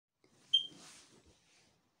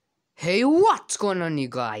Hey, what's going on, you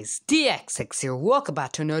guys? DXX here. Welcome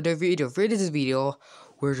back to another video. For this video,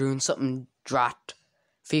 we're doing something draft.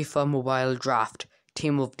 FIFA Mobile Draft.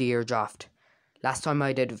 Team of the Year Draft. Last time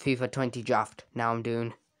I did a FIFA 20 draft. Now I'm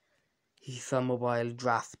doing FIFA Mobile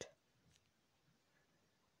Draft.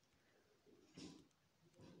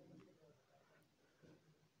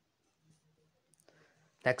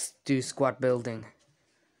 Let's do squad building.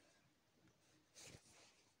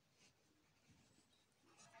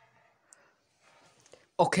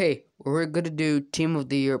 Okay, we're gonna do Team of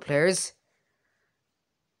the Year players.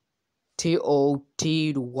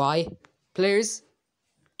 TOTY players.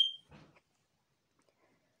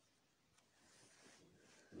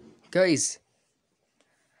 Guys,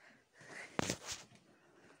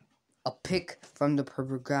 a pick from the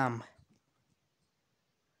program.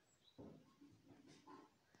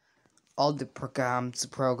 All the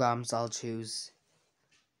programs I'll choose.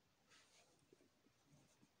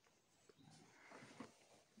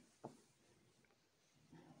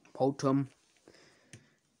 Potom.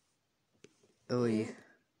 Oi.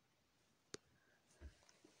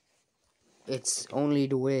 It's only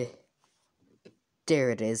the way.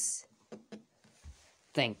 There it is.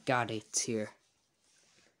 Thank God it's here.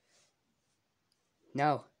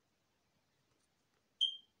 Now,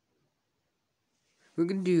 we're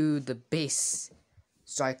gonna do the base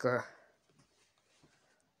striker.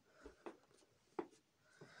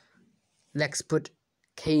 Let's put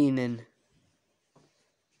Kane in.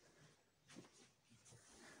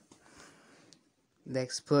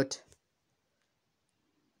 Let's put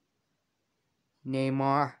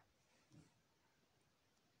Neymar.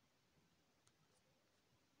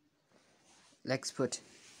 Let's put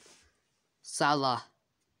Salah.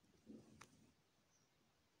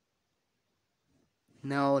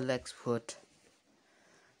 Now let's put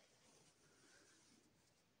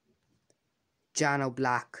Jan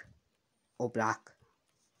Oblak.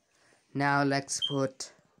 Now let's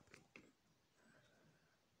put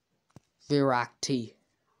Verratti.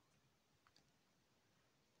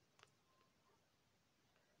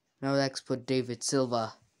 Now let's put David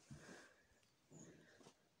Silva.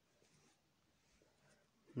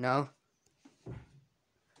 Now,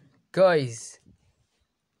 guys,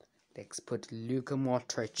 let's put Luka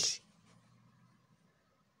Modric.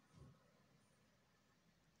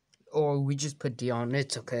 Or we just put De Jong.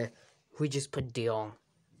 It's okay. We just put De Jong.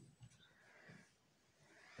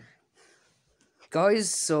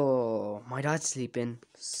 Guys, so my dad's sleeping,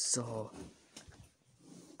 so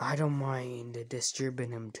I don't mind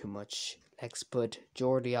disturbing him too much. Let's put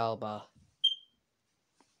Jordi Alba.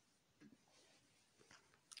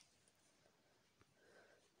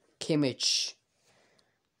 Kimmich.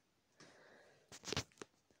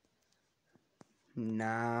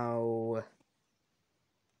 Now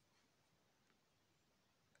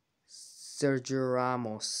Sergio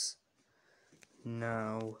Ramos.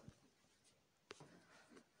 Now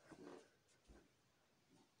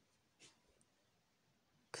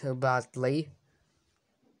Koulibaly.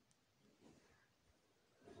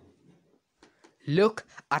 Look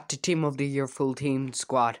at the Team of the Year full team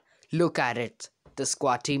squad. Look at it. The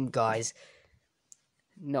squad team, guys.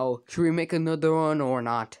 No, should we make another one or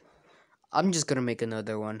not? I'm just gonna make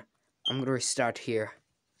another one. I'm gonna restart here.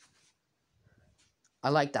 I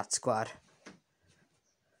like that squad.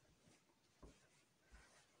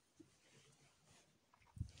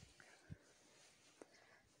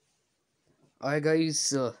 Alright,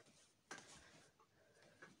 guys,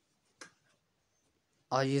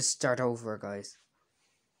 I'll just start over, guys.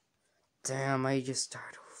 Damn, I just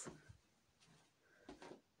start over.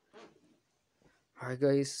 Alright,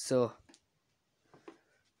 guys, so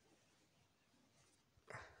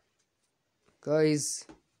guys,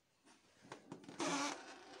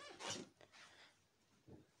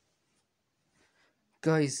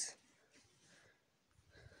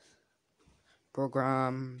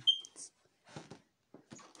 program.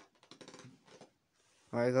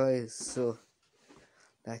 Alright, guys, so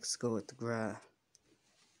let's go with the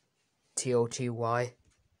TOTY.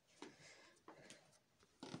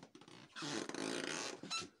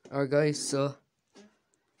 Alright, guys, so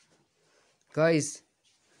let's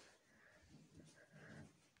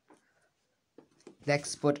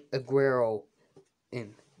put Aguero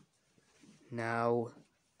in. Now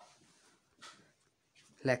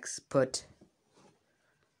let's put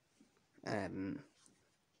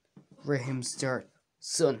Raheem Sterling.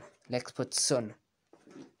 Son. Let's put Son.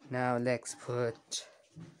 Now let's put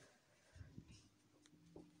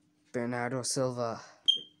Bernardo Silva.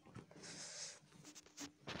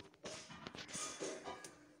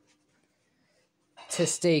 Ter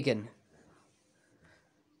Stegen.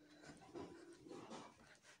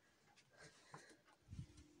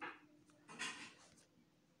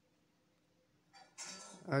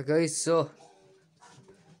 Alright guys, so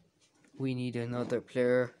we need another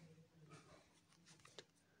player.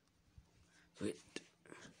 Wait.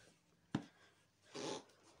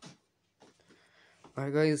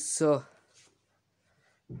 Alright guys, so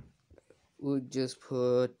we'll just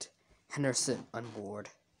put Henderson on board.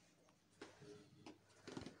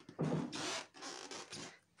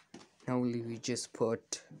 Now we just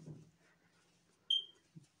put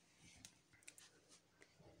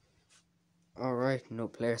alright, no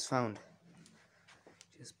players found.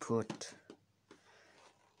 Just put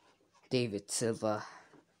David Silva.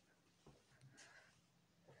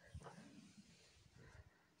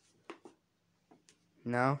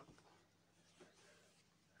 Now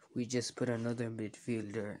we just put another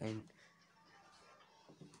midfielder in.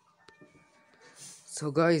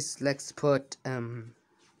 So guys, let's put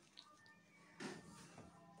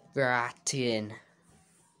Verratti in.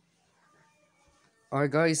 Alright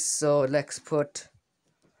guys, so let's put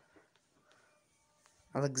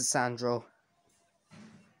Alexandro.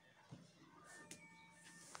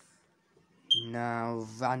 Now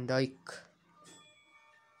Van Dijk.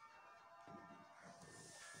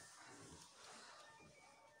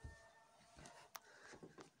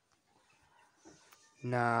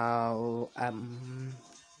 Now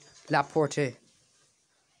Laporte.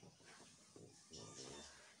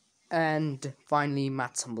 And finally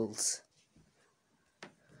Matt Hummels.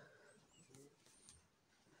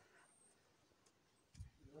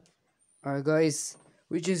 Alright guys,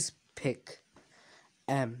 we just pick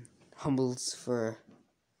Hummels for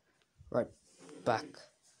right back.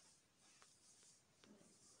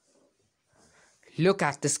 Look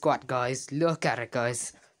at the squad guys, look at it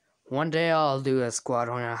guys. One day I'll do a squad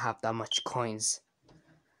when I have that much coins.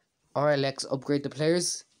 Alright, let's upgrade the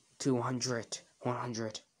players to 100.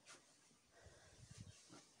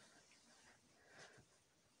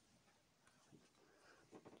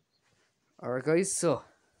 Alright guys, so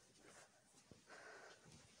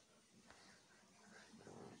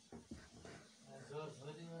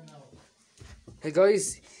hey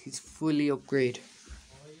guys, he's fully upgraded.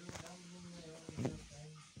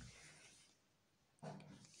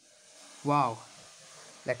 Wow.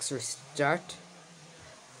 Let's restart.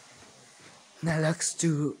 Now let's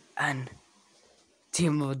do an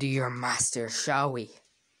Team of the Year Master, shall we?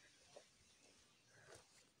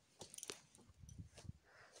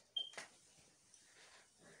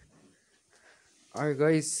 Alright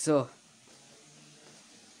guys, so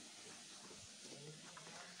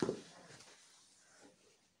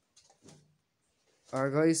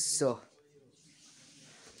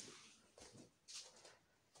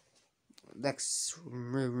let's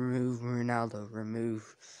remove Ronaldo.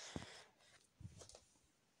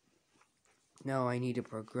 Now I need a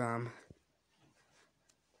program.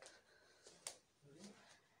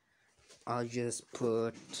 I'll just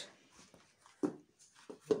put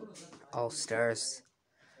All Stars.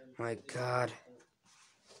 My God.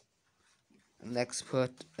 Let's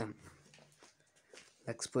put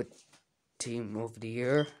Team of the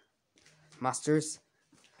Year Masters.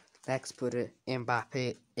 Let's put it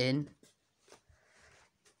Mbappe in.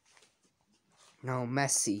 Now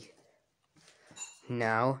Messi.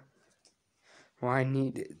 Now all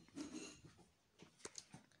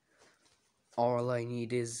I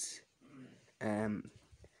need is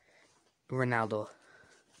Ronaldo.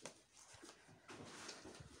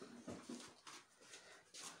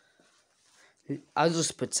 I'll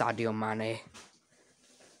just put Sadio Mane.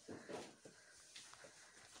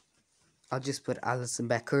 I'll just put Alisson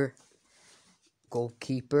Becker,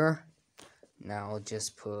 goalkeeper. Now I'll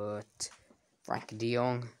just put Frank de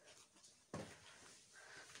Jong.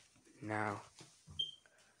 Now,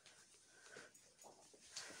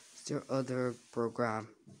 is there other program?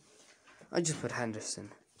 I just put Henderson.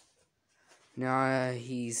 Now I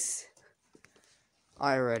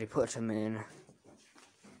already put him in.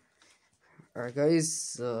 Alright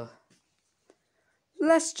guys,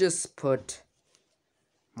 let's just put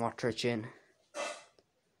Modric in.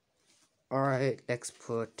 Alright, let's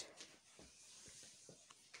put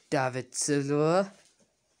David Silva.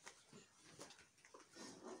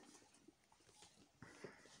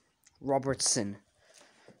 Robertson.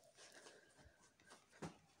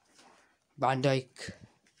 Van Dijk.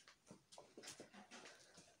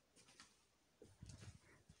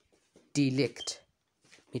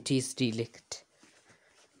 Matthijs de Ligt.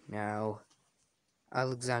 Now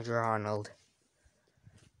Alexander-Arnold.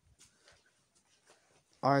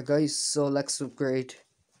 Alright guys, so let's upgrade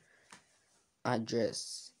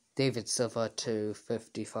address David Silva to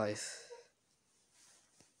 55.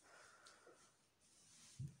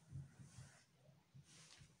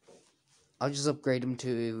 I'll just upgrade him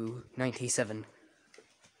to 97.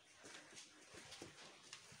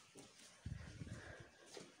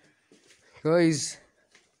 Guys,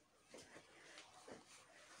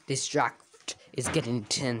 this draft is getting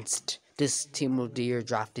intense. This team of the year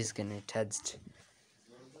draft is getting intense.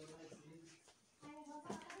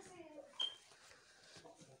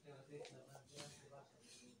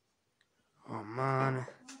 Oh man.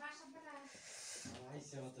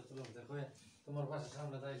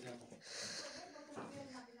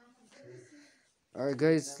 Alright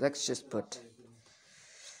guys, let's just put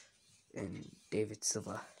in David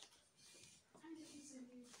Silva.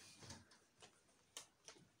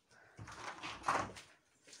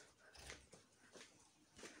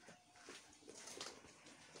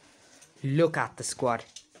 Look at the squad.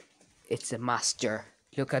 It's a master.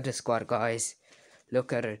 Look at the squad, guys.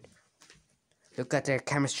 Look at it. Look at their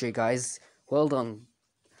chemistry, guys. Well done.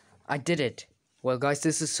 I did it. Well, guys,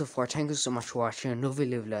 this is so far. Thank you so much for watching. Love you,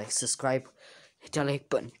 leave a like, subscribe, hit the like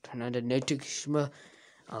button, turn on the notification bell.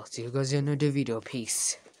 I'll see you guys in another video.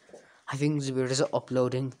 Peace. I think Zubair is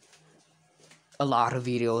uploading a lot of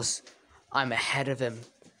videos. I'm ahead of him.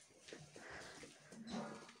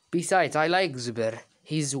 Besides, I like Zubair.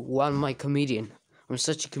 He's one my comedian. I'm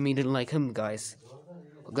such a comedian like him, guys.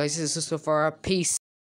 Well, guys, this is so far. Peace.